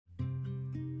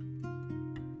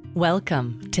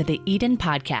Welcome to the Eden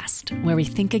Podcast, where we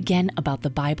think again about the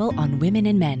Bible on women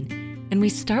and men, and we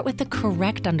start with the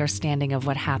correct understanding of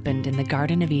what happened in the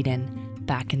Garden of Eden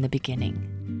back in the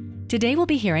beginning. Today we'll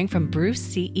be hearing from Bruce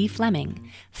C. E.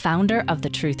 Fleming, founder of the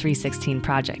True 316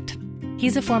 Project.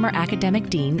 He's a former academic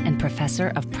dean and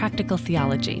professor of practical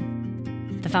theology.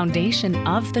 The foundation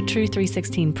of the True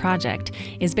 316 Project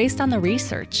is based on the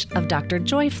research of Dr.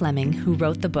 Joy Fleming, who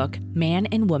wrote the book Man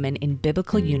and Woman in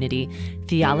Biblical Unity,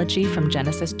 Theology from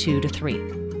Genesis 2 to 3.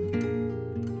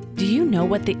 Do you know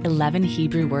what the 11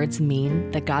 Hebrew words mean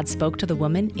that God spoke to the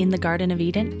woman in the Garden of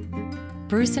Eden?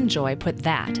 Bruce and Joy put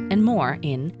that and more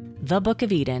in The Book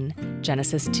of Eden,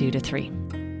 Genesis 2 to 3.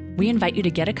 We invite you to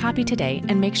get a copy today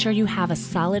and make sure you have a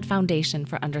solid foundation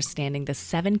for understanding the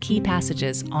 7 key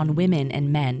passages on women and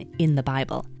men in the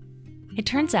Bible. It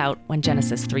turns out when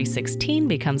Genesis 3:16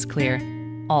 becomes clear,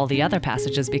 all the other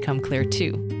passages become clear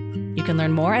too. You can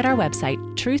learn more at our website,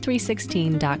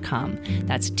 true316.com.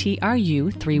 That's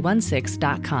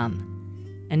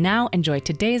TRU316.com. And now enjoy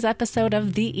today's episode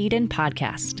of the Eden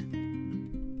Podcast.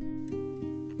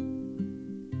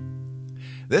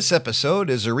 This episode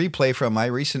is a replay from my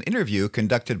recent interview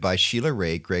conducted by Sheila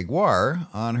Gregoire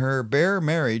on her Bare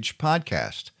Marriage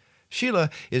podcast. Sheila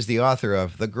is the author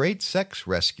of The Great Sex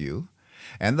Rescue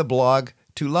and the blog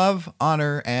To Love,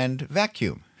 Honor, and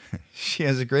Vacuum. She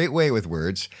has a great way with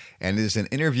words and is an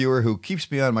interviewer who keeps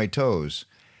me on my toes.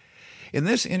 In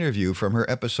this interview from her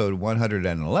episode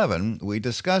 111, we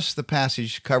discuss the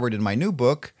passage covered in my new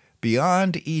book,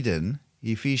 Beyond Eden,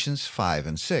 Ephesians 5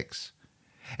 and 6.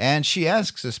 And she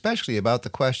asks especially about the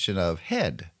question of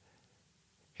head.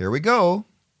 Here we go.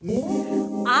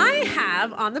 I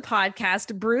have on the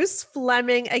podcast Bruce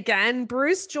Fleming again.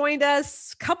 Bruce joined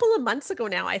us a couple of months ago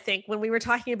now, I think, when we were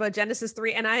talking about Genesis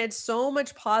 3, and I had so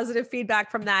much positive feedback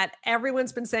from that.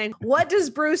 Everyone's been saying, what does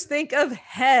Bruce think of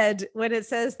head when it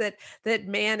says that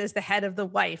man is the head of the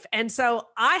wife? And so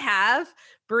I have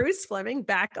Bruce Fleming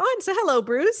back on. So hello,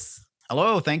 Bruce.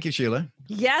 Hello. Thank you, Sheila.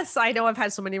 Yes, I know I've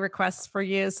had so many requests for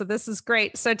you, so this is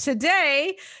great. So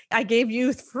today, I gave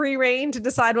you free rein to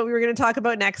decide what we were going to talk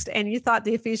about next, and you thought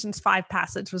the Ephesians 5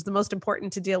 passage was the most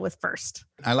important to deal with first.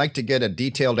 I like to get a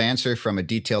detailed answer from a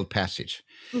detailed passage.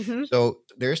 Mm-hmm. So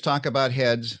there's talk about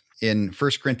heads in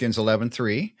 1 Corinthians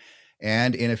 11:3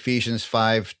 and in Ephesians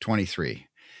 5:23.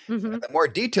 Mm-hmm. The more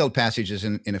detailed passages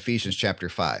in Ephesians chapter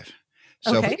 5.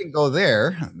 So if we can go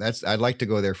there, I'd like to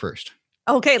go there first.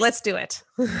 Okay, let's do it.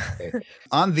 Okay.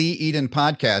 On the Eden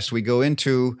podcast, we go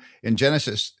into, in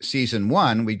Genesis season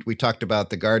 1, we talked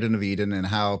about the Garden of Eden and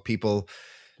how people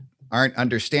aren't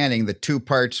understanding the 2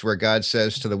 parts where God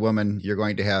says to the woman, you're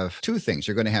going to have 2 things.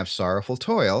 You're going to have sorrowful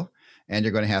toil and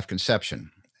you're going to have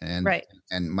conception. And, right.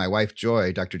 And my wife,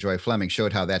 Joy, Dr. Joy Fleming,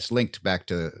 showed how that's linked back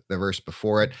to the verse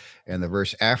before it and the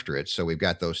verse after it. So we've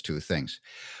got those 2 things.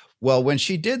 Well, when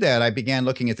she did that, I began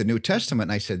looking at the New Testament,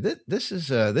 and I said,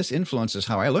 this influences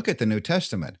how I look at the New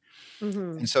Testament.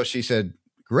 Mm-hmm. And so she said,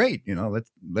 great,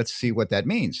 let's see what that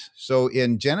means. So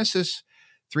in Genesis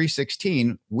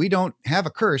 3:16, we don't have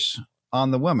a curse on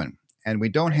the woman, and we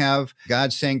don't have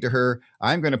God saying to her,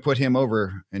 I'm going to put him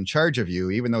over in charge of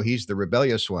you, even though he's the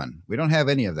rebellious one. We don't have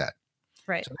any of that.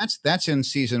 Right. So that's in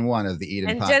season 1 of the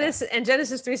Eden podcast.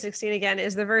 Genesis 3:16 again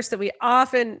is the verse that we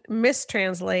often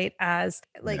mistranslate as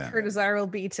her desire will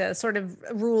be to sort of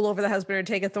rule over the husband or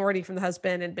take authority from the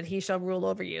husband, but he shall rule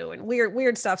over you. And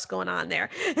weird stuff's going on there.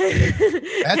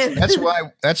 That's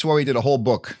why we did a whole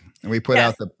book. And we put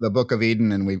out the Book of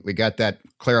Eden, and we got that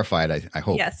clarified, I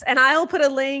hope. Yes. And I'll put a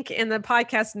link in the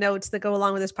podcast notes that go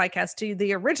along with this podcast to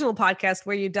the original podcast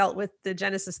where you dealt with the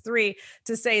Genesis 3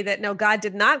 to say that, no, God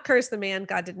did not curse the man.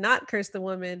 God did not curse the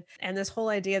woman. And this whole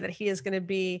idea that he is going to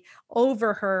be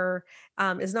over her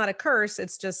is not a curse.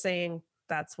 It's just saying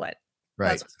that's what's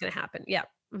going to happen. Yeah.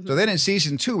 Mm-hmm. So then in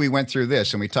season 2, we went through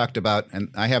this and we talked about, and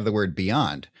I have the word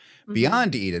beyond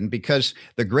Eden, because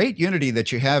the great unity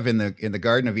that you have in the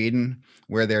Garden of Eden,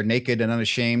 where they're naked and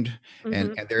unashamed,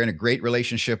 and they're in a great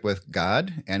relationship with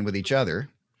God and with each other.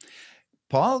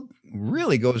 Paul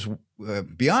really goes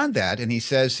beyond that. And he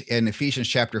says in Ephesians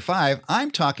chapter 5,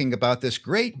 I'm talking about this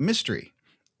great mystery.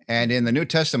 And in the New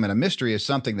Testament, a mystery is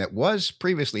something that was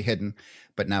previously hidden,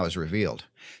 but now is revealed.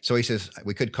 So he says,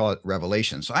 we could call it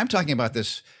revelation. So I'm talking about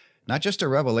this, not just a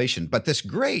revelation, but this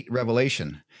great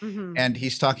revelation. Mm-hmm. And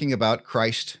he's talking about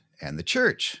Christ and the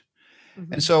church.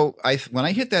 Mm-hmm. And so when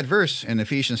I hit that verse in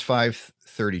Ephesians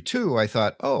 5:32, I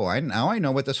thought, now I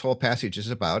know what this whole passage is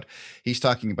about. He's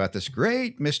talking about this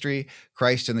great mystery,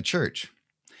 Christ and the church.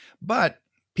 But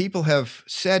people have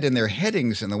said in their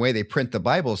headings and the way they print the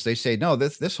Bibles, they say, no,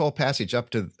 this whole passage up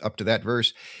to that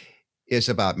verse is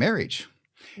about marriage.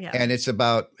 Yeah. And it's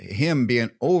about him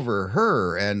being over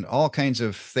her and all kinds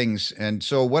of things. And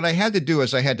so what I had to do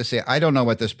is I had to say, I don't know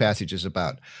what this passage is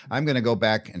about. I'm going to go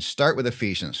back and start with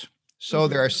Ephesians. So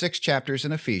there are 6 chapters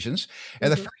in Ephesians,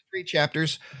 and the first 3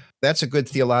 chapters, that's a good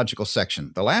theological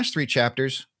section. The last 3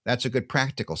 chapters, that's a good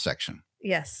practical section.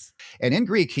 Yes. And in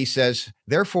Greek, he says,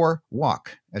 therefore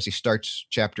walk, as he starts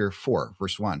chapter 4,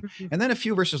 verse 1. And then a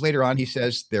few verses later on, he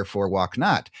says, therefore walk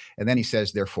not. And then he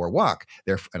says, therefore walk.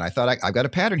 And I thought, I've got a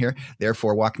pattern here.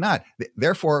 Therefore walk not.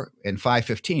 Therefore, in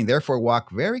 5:15, therefore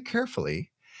walk very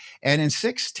carefully. And in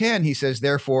 6:10, he says,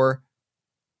 therefore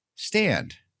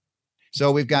stand.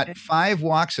 So we've got 5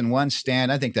 walks and 1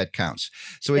 stand. I think that counts.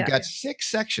 So we've got 6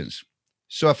 sections.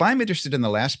 So if I'm interested in the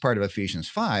last part of Ephesians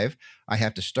 5, I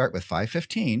have to start with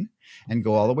 5:15 and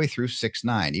go all the way through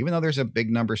 6:9. Even though there's a big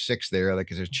number 6 there, like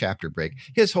there's a chapter break,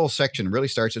 his whole section really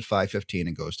starts at 5:15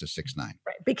 and goes to 6:9.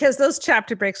 Right. Because those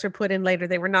chapter breaks were put in later.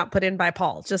 They were not put in by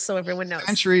Paul, just so everyone knows.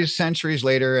 Centuries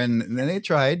later, and they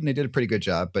tried and they did a pretty good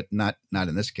job, but not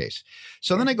in this case.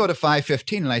 So then I go to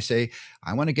 5:15 and I say,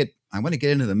 I want to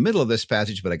get into the middle of this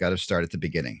passage, but I got to start at the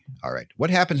beginning. All right. What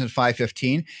happens in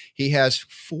 5:15? He has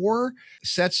 4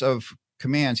 sets of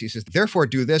commands. He says, therefore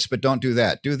do this, but don't do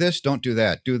that. Do this, don't do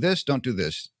that. Do this, don't do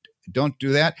this. Don't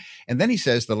do that. And then he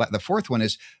says the 4th one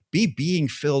is being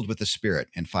filled with the Spirit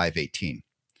in 5:18.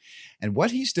 And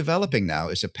what he's developing now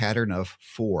is a pattern of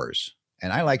 4s.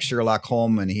 And I like Sherlock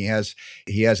Holmes, and he has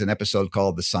an episode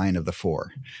called The Sign of the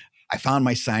 4. I found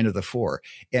my sign of the 4.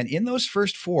 And in those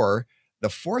first 4, the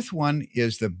 4th one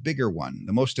is the bigger one,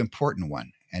 the most important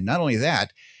one. And not only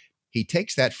that, he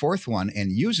takes that 4th one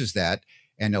and uses that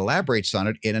and elaborates on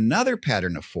it in another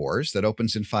pattern of 4s that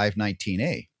opens in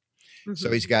 5:19a.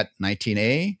 So he's got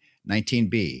 19a,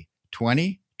 19b,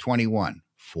 20, 21,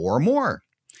 4 more.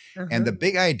 And the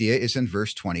big idea is in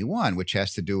verse 21, which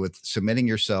has to do with submitting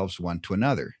yourselves one to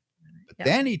another. But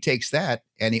then he takes that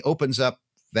and he opens up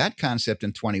that concept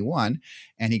in 21,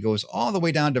 and he goes all the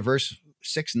way down to verse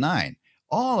 6:9.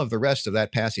 All of the rest of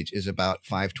that passage is about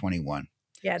 5:21.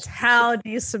 Yeah, it's how do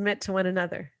you submit to one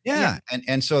another? Yeah.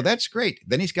 And so that's great.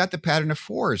 Then he's got the pattern of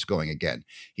 4s going again.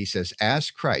 He says, as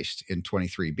Christ in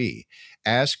 23b,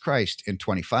 as Christ in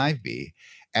 25b,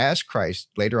 as Christ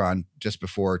later on, just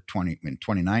before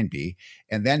 29b.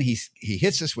 And then he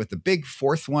hits us with the big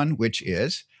 4th one, which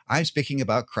is, I'm speaking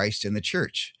about Christ in the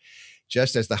church.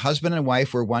 Just as the husband and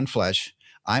wife were one flesh,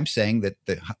 I'm saying that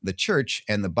the church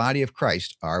and the body of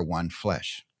Christ are one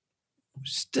flesh.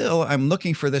 Still, I'm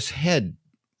looking for this head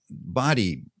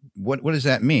body. What does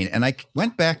that mean? And I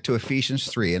went back to Ephesians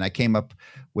 3, and I came up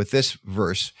with this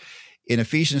verse in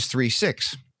Ephesians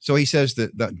 3:6. So he says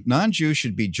that the non-Jews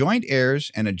should be joint heirs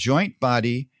and a joint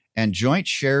body and joint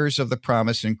sharers of the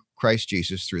promise in Christ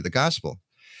Jesus through the gospel.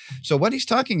 So what he's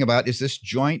talking about is this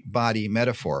joint body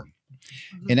metaphor.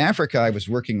 In Africa, I was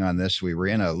working on this. We were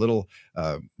in a little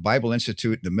Bible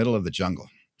institute in the middle of the jungle.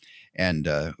 And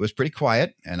it was pretty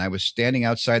quiet. And I was standing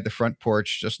outside the front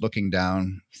porch, just looking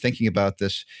down, thinking about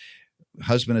this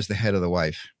husband as the head of the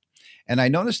wife. And I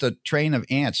noticed a train of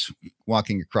ants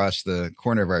walking across the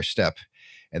corner of our step.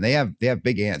 And they have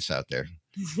big ants out there.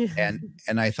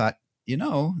 And I thought,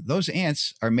 those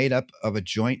ants are made up of a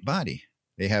joint body.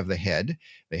 They have the head,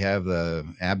 they have the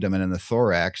abdomen and the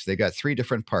thorax. They got 3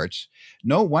 different parts.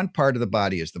 No one part of the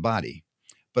body is the body,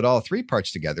 but all 3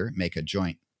 parts together make a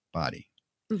joint body.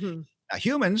 Now,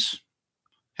 humans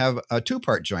have a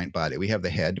 2-part joint body. We have the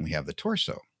head and we have the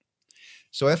torso.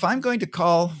 So if I'm going to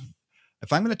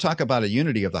talk about a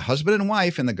unity of the husband and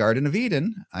wife in the Garden of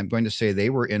Eden, I'm going to say they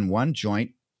were in one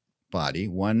joint body,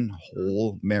 one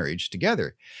whole marriage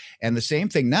together. And the same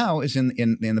thing now is in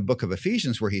the book of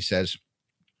Ephesians, where he says,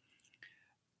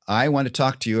 I want to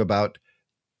talk to you about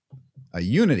a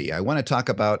unity. I want to talk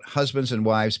about husbands and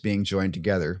wives being joined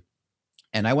together.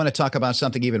 And I want to talk about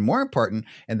something even more important,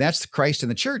 and that's Christ and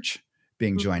the church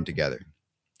being joined together.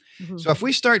 So if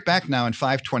we start back now in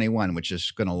 5:21, which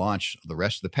is going to launch the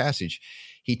rest of the passage,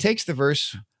 he takes the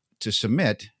verse to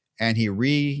submit and he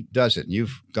redoes it. And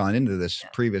you've gone into this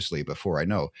previously before, I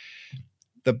know.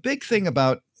 The big thing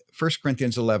about 1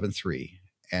 Corinthians 11:3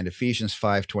 and Ephesians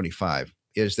 5:25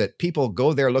 is that people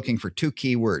go there looking for 2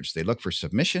 key words. They look for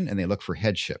submission and they look for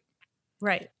headship.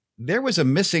 Right. There was a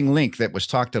missing link that was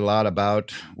talked a lot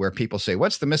about, where people say,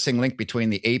 what's the missing link between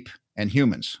the ape and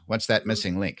humans? What's that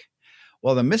missing link?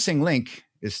 Well, the missing link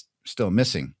is still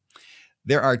missing.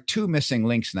 There are 2 missing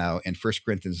links now in 1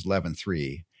 Corinthians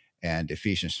 11:3 and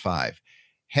Ephesians 5.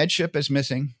 Headship is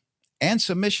missing and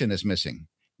submission is missing.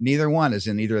 Neither one is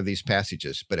in either of these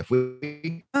passages. But if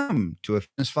we come to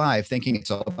Ephesians 5 thinking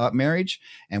it's all about marriage,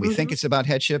 and we think it's about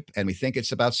headship, and we think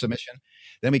it's about submission,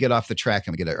 then we get off the track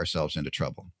and we get ourselves into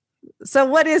trouble. So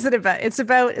what is it about? It's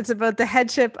about the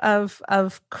headship of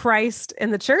Christ in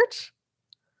the church?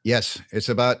 Yes, it's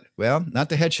about, well, not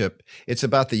the headship. It's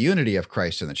about the unity of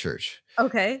Christ in the church.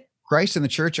 Okay. Christ and the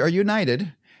church are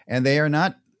united, and they are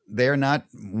not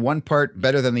one part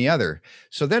better than the other.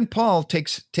 So then Paul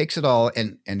takes it all,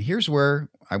 and here's where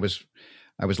I was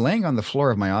laying on the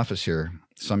floor of my office here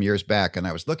some years back, and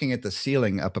I was looking at the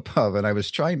ceiling up above, and I was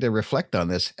trying to reflect on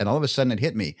this, and all of a sudden it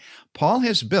hit me. Paul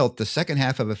has built the second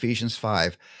half of Ephesians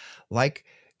 5 like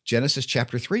Genesis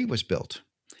chapter 3 was built.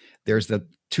 There's the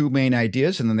two main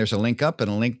ideas, and then there's a link up and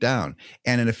a link down.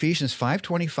 And in Ephesians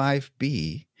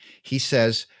 5:25b, he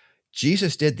says,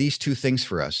 Jesus did these two things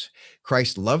for us.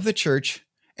 Christ loved the church,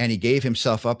 and he gave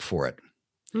himself up for it.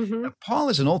 Now, Paul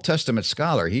is an Old Testament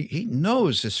scholar. He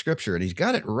knows his scripture, and he's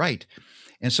got it right.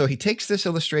 And so he takes this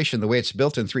illustration, the way it's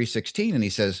built in 3:16, and he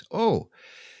says, oh,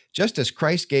 just as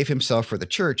Christ gave himself for the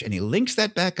church, and he links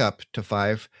that back up to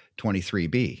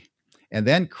 5:23b. And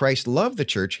then Christ loved the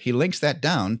church. He links that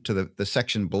down to the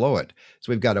section below it.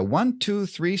 So we've got a 1, 2,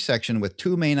 3 section with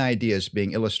two main ideas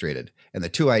being illustrated. And the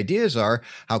two ideas are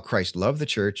how Christ loved the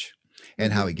church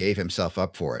and how he gave himself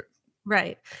up for it.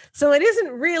 Right. So it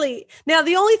isn't really, now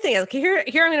the only thing, okay,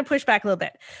 here I'm going to push back a little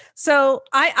bit. So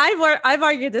I've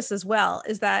argued this as well,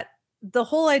 is that the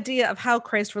whole idea of how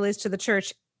Christ relates to the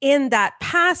church in that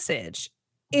passage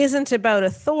isn't about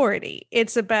authority.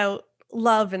 It's about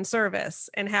love and service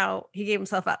and how he gave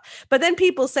himself up. But then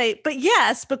people say, but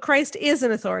Christ is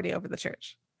an authority over the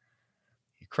church.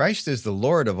 Christ is the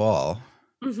Lord of all.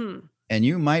 And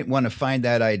you might want to find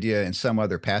that idea in some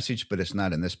other passage, but it's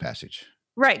not in this passage.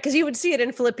 Right, because you would see it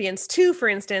in Philippians 2, for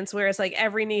instance, where it's like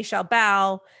every knee shall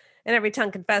bow and every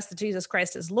tongue confess that Jesus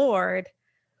Christ is Lord.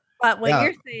 But what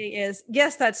you're saying is,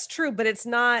 yes, that's true, but that's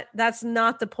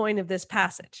not the point of this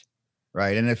passage.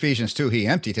 Right. In Ephesians 2, he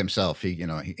emptied himself. He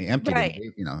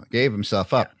emptied, gave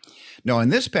himself up. No, in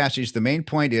this passage, the main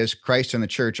point is Christ and the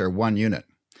church are one unit.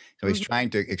 So he's trying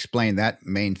to explain that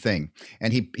main thing.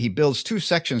 And he builds two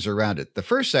sections around it. The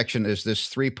first section is this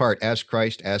 3-part, as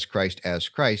Christ, as Christ, as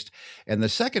Christ. And the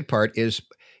second part is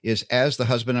as the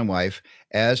husband and wife,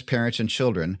 as parents and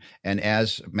children, and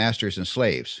as masters and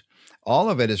slaves. All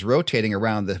of it is rotating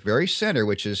around the very center,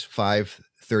 which is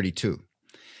 5:32.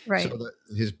 Right. So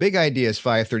his big idea is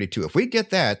 5:32. If we get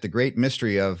that, the great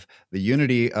mystery of the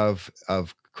unity of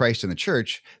Christ and the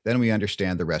church, then we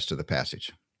understand the rest of the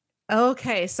passage.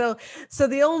 Okay, so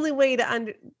the only way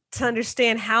to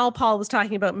understand how Paul was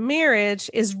talking about marriage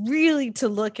is really to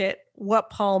look at what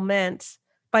Paul meant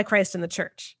by Christ and the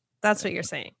church. That's what you're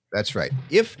saying. That's right.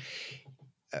 If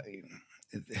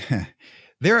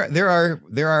there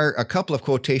are a couple of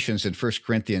quotations in 1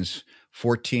 Corinthians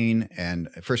 14 and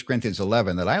 1 Corinthians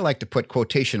 11 that I like to put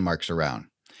quotation marks around.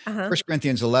 1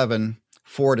 Corinthians 11,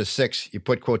 4-6, you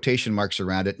put quotation marks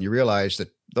around it, and you realize that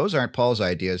those aren't Paul's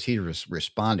ideas. He's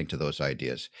responding to those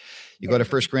ideas. You go to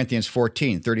 1 Corinthians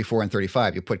 14, 34 and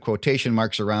 35, you put quotation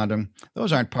marks around them.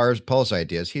 Those aren't Paul's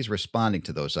ideas. He's responding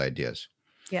to those ideas.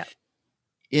 Yeah.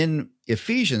 In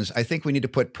Ephesians, I think we need to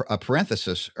put a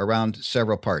parenthesis around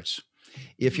several parts.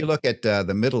 If you look at the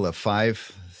middle of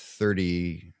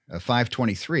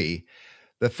 5:23,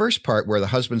 the first part where the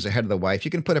husband's ahead of the wife,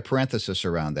 you can put a parenthesis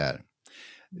around that.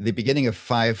 The beginning of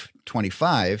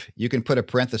 5:25, you can put a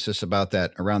parenthesis around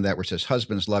that where it says,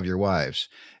 husbands, love your wives.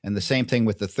 And the same thing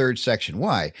with the third section.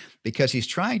 Why? Because he's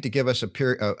trying to give us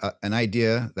an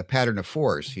idea, the pattern of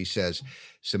 4s. He says,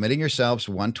 submitting yourselves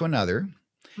one to another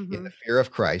in the fear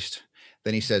of Christ.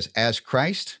 Then he says, as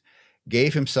Christ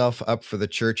gave himself up for the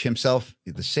church, himself,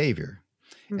 the Savior.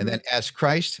 And then as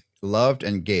Christ loved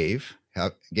and gave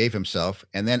himself,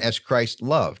 and then as Christ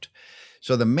loved.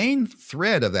 So the main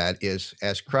thread of that is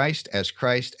as Christ, as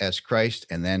Christ, as Christ,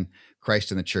 and then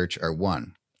Christ and the church are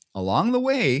one. Along the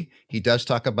way, he does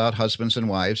talk about husbands and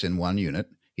wives in one unit.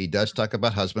 He does talk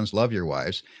about husbands, love your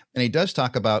wives. And he does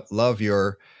talk about love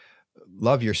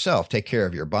yourself, take care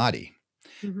of your body.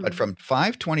 But from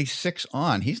 5:26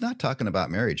 on, he's not talking about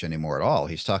marriage anymore at all.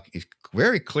 He's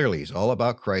very clearly, he's all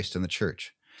about Christ and the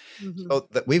church. So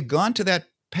that we've gone to that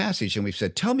passage and we've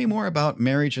said, tell me more about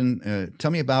marriage and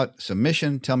tell me about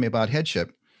submission, tell me about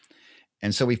headship.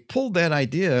 And so we've pulled that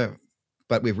idea,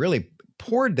 but we've really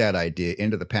poured that idea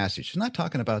into the passage. He's not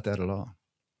talking about that at all.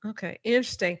 Okay,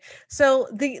 interesting. So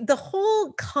the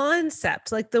whole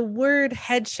concept, like the word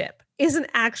headship, isn't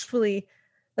actually,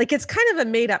 like, it's kind of a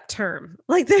made up term.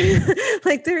 Like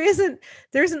there isn't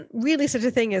really such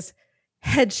a thing as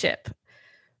headship,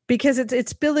 because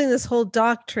it's building this whole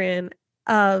doctrine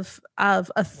of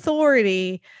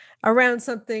authority around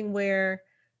something where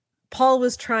Paul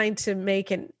was trying to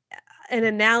make an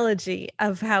analogy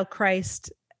of how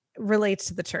Christ relates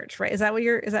to the church, right? Is that what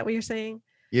you're saying?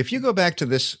 If you go back to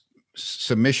this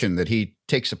submission that he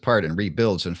takes apart and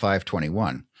rebuilds in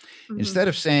 521, instead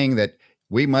of saying that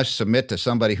we must submit to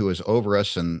somebody who is over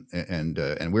us and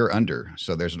we're under,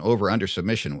 so there's an over-under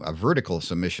submission, a vertical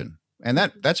submission, and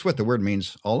that's what the word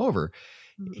means all over.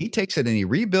 He takes it and he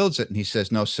rebuilds it, and he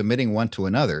says, no, submitting one to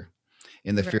another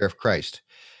in the fear of Christ.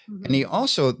 And he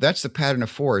also, that's the pattern of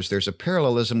fours. There's a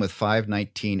parallelism with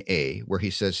 519a, where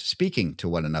he says, speaking to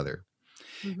one another.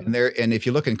 And if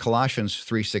you look in Colossians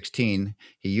 3:16,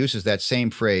 he uses that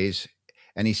same phrase,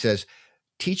 and he says,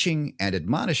 teaching and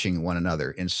admonishing one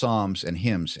another in psalms and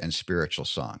hymns and spiritual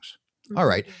songs. All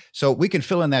right. So we can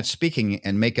fill in that speaking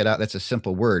and make it out. That's a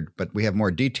simple word, but we have more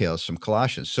details from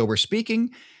Colossians. So we're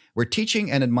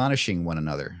teaching and admonishing one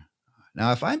another.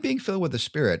 Now, if I'm being filled with the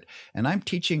Spirit and I'm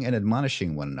teaching and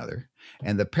admonishing one another,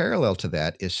 and the parallel to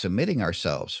that is submitting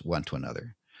ourselves one to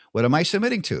another, what am I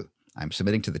submitting to? I'm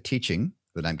submitting to the teaching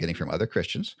that I'm getting from other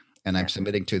Christians, and I'm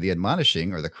submitting to the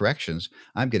admonishing or the corrections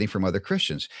I'm getting from other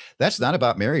Christians. That's not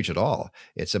about marriage at all.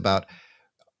 It's about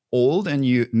old and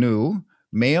new,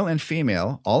 male and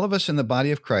female, all of us in the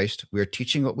body of Christ. We're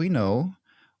teaching what we know,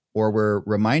 or we're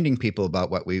reminding people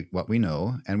about what we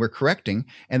know, and we're correcting,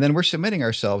 and then we're submitting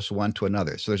ourselves one to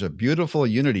another. So there's a beautiful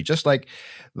unity, just like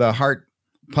the heart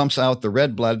pumps out the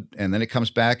red blood and then it comes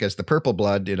back as the purple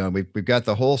blood. We've got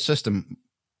the whole system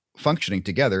functioning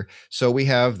together. So we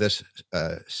have this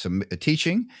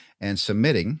teaching and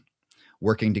submitting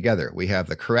working together. We have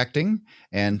the correcting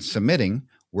and submitting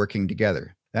working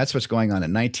together. That's what's going on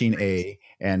in 19a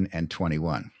and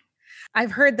 21.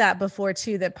 I've heard that before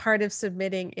too, that part of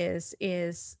submitting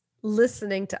is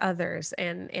listening to others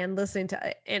and listening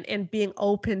to and being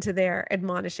open to their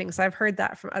admonishings. I've heard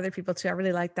that from other people too. I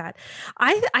really like that.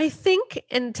 I think,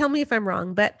 and tell me if I'm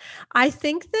wrong, but I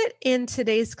think that in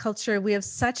today's culture, we have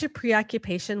such a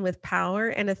preoccupation with power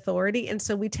and authority. And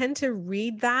so we tend to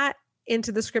read that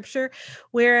into the scripture,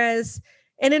 whereas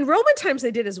and in Roman times, they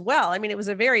did as well. I mean, it was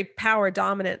a very power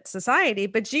dominant society,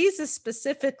 but Jesus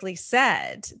specifically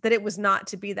said that it was not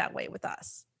to be that way with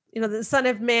us. The Son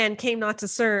of Man came not to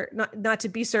serve, not to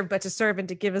be served, but to serve and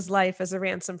to give his life as a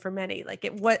ransom for many.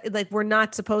 We're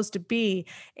not supposed to be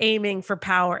aiming for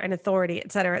power and authority,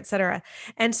 et cetera, et cetera.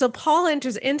 And so Paul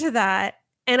enters into that.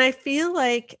 And I feel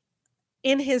like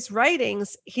in his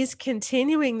writings, he's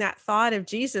continuing that thought of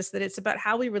Jesus, that it's about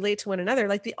how we relate to one another.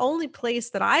 Like the only place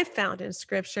that I've found in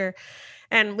scripture,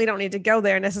 and we don't need to go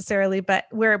there necessarily, but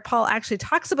where Paul actually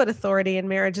talks about authority in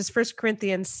marriage is 1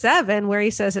 Corinthians 7, where he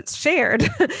says it's shared.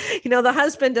 The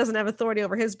husband doesn't have authority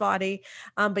over his body,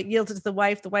 but yields it to the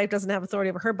wife. The wife doesn't have authority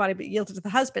over her body, but yields it to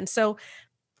the husband. So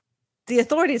the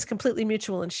authority is completely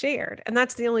mutual and shared. And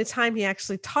that's the only time he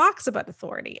actually talks about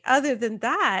authority. Other than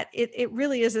that, it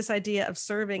really is this idea of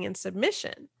serving and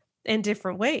submission in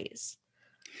different ways.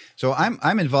 So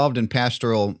I'm involved in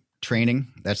pastoral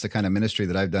training. That's the kind of ministry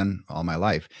that I've done all my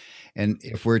life. And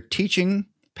if we're teaching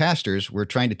pastors, we're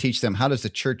trying to teach them, how does the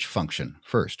church function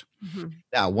first?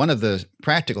 Now, one of the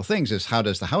practical things is, how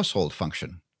does the household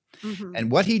function? And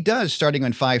what he does starting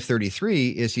on 533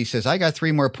 is he says, I got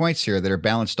 3 more points here that are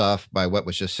balanced off by what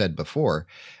was just said before.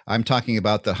 I'm talking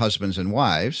about the husbands and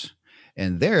wives,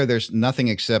 and there's nothing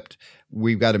except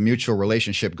we've got a mutual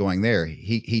relationship going there.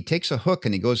 He takes a hook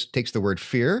and takes the word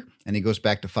fear, and he goes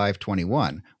back to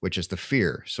 521, which is the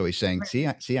fear. So he's saying,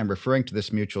 see, I'm referring to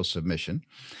this mutual submission.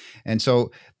 And so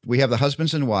we have the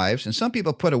husbands and wives, and some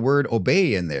people put a word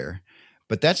obey in there.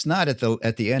 But that's not at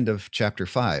the end of chapter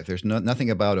 5. There's nothing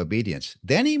about obedience.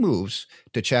 Then he moves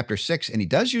to chapter 6, and he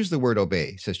does use the word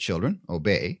obey. He says, children,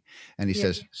 obey. And he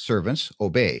says, servants,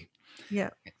 obey.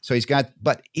 Yeah. So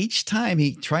but each time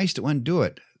he tries to undo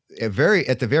it. At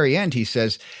the very end, he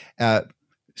says,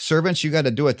 servants, you got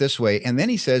to do it this way. And then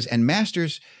he says, and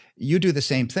masters, you do the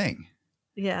same thing.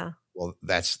 Yeah. Well,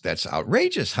 that's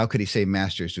outrageous. How could he say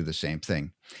masters do the same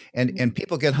thing? And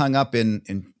people get hung up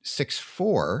in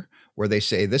 6:4, where they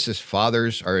say this is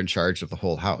fathers are in charge of the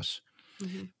whole house.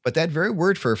 But that very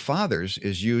word for fathers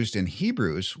is used in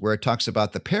Hebrews, where it talks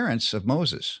about the parents of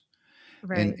Moses.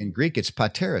 Right. In Greek, it's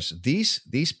pateros.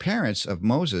 These parents of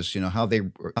Moses, how they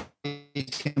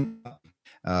raised him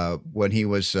when he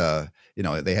was,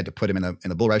 they had to put him in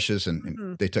the bulrushes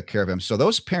and they took care of him. So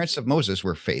those parents of Moses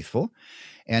were faithful.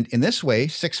 And in this way,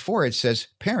 6:4, it says,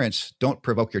 parents, don't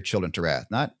provoke your children to wrath,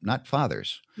 not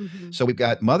fathers. So we've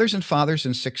got mothers and fathers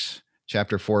in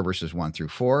chapter 4, verses 1 through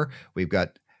 4. We've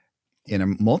got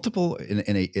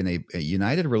in a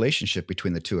united relationship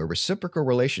between the two, a reciprocal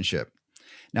relationship.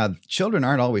 Now, children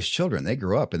aren't always children. They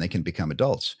grow up and they can become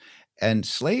adults. And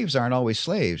slaves aren't always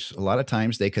slaves. A lot of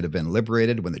times they could have been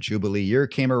liberated when the Jubilee year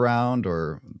came around,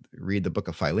 or read the book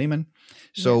of Philemon.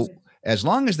 So Yes. as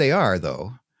long as they are,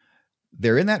 though,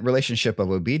 they're in that relationship of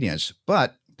obedience.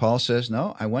 But Paul says,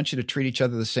 no, I want you to treat each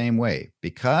other the same way.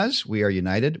 Because we are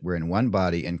united, we're in one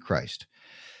body in Christ.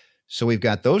 So we've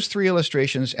got those three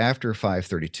illustrations after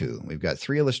 532. We've got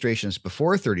three illustrations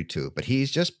before 32, but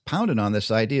he's just pounding on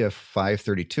this idea of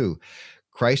 532.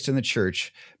 Christ and the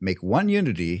church make one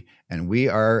unity, and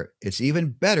it's even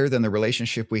better than the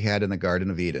relationship we had in the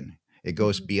Garden of Eden. It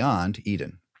goes beyond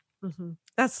Eden. Mm-hmm.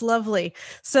 That's lovely.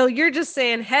 So you're just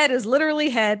saying head is literally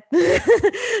head,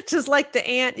 just like the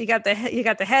ant. You got the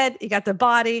head, you got the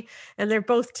body, and they're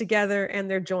both together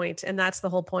and they're joint. And that's the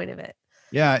whole point of it.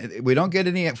 Yeah, we don't get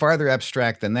any farther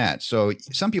abstract than that. So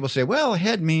some people say, well,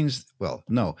 head means, well,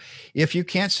 no. If you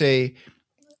can't say,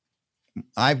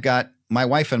 I've got my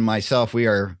wife and myself, we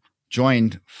are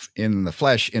joined in the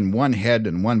flesh in one head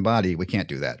and one body, we can't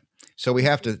do that. So we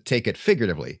have to take it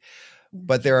figuratively.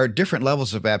 But there are different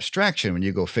levels of abstraction when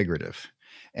you go figurative.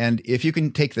 And if you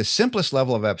can take the simplest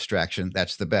level of abstraction,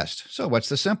 that's the best. So what's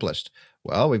the simplest?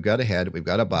 Well, we've got a head, we've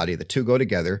got a body, the two go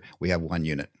together, we have one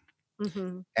unit.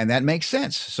 Mm-hmm. And that makes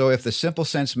sense. So if the simple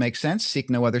sense makes sense, seek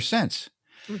no other sense.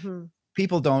 Mm-hmm.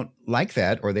 People don't like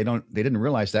that, or they didn't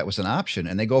realize that was an option,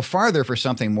 and they go farther for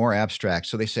something more abstract.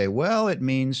 So they say, well, head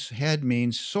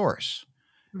means source.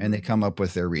 Mm-hmm. And they come up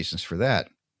with their reasons for that.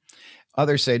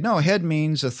 Others say, no, head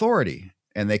means authority.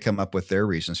 And they come up with their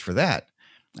reasons for that.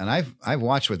 And I've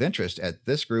watched with interest at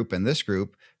this group and this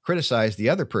group criticize the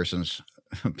other person's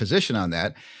position on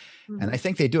that. Mm-hmm. And I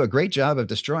think they do a great job of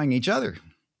destroying each other.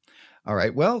 All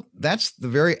right, well, that's the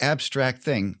very abstract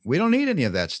thing. We don't need any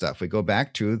of that stuff. We go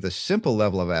back to the simple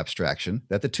level of abstraction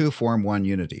that the two form one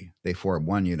unity. They form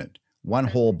one unit, one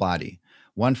whole body,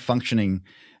 one functioning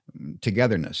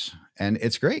togetherness. And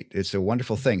it's great. It's a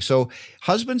wonderful thing. So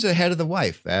husband's the head of the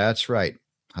wife. That's right.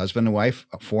 Husband and wife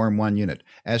form one unit.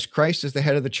 As Christ is the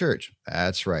head of the church.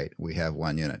 That's right. We have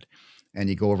one unit. And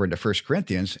you go over into 1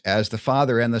 Corinthians, as the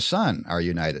Father and the Son are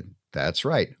united. That's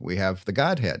right. We have the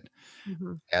Godhead.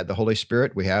 Mm-hmm. Add the Holy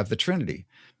Spirit, we have the Trinity.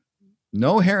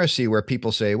 No heresy where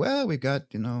people say, well, we've got,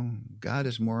 God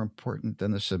is more important than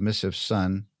the submissive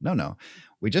son. No.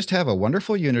 We just have a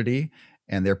wonderful unity,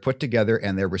 and they're put together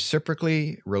and they're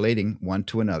reciprocally relating one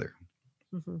to another.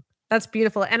 Mm-hmm. That's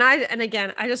beautiful. And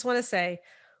again, I just want to say,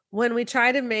 when we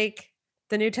try to make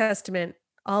the New Testament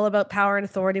all about power and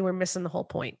authority, we're missing the whole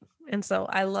point. And so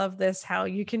I love this, how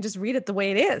you can just read it the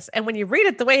way it is. And when you read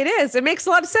it the way it is, it makes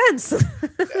a lot of sense.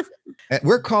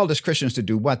 We're called as Christians to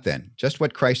do what then? Just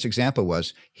what Christ's example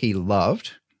was. He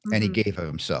loved and he gave of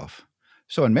himself.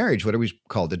 So in marriage, what are we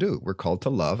called to do? We're called to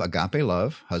love, agape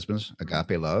love, husbands,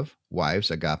 agape love,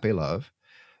 wives, agape love,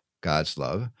 God's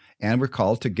love. And we're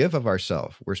called to give of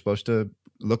ourselves. We're supposed to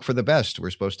look for the best. We're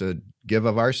supposed to give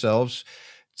of ourselves,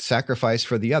 sacrifice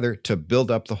for the other to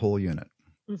build up the whole unit.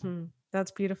 Mm-hmm.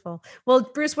 That's beautiful. Well,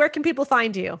 Bruce, where can people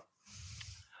find you?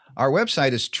 Our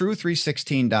website is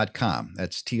true316.com.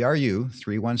 That's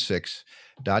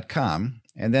TRU316.com.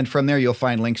 And then from there, you'll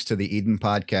find links to the Eden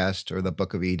podcast or the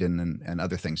Book of Eden and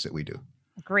other things that we do.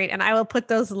 Great. And I will put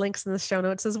those links in the show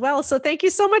notes as well. So thank you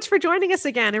so much for joining us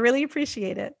again. I really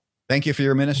appreciate it. Thank you for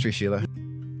your ministry, Sheila.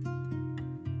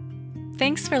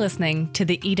 Thanks for listening to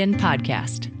the Eden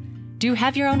podcast. Do you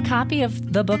have your own copy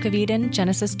of the Book of Eden,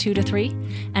 Genesis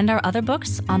 2-3, and our other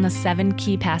books on the 7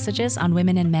 key passages on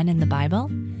women and men in the Bible?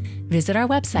 Visit our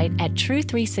website at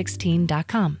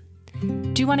true316.com.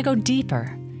 Do you want to go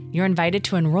deeper? You're invited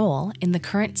to enroll in the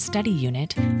current study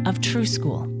unit of True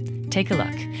School. Take a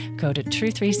look. Go to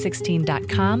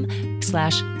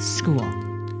true316.com/school.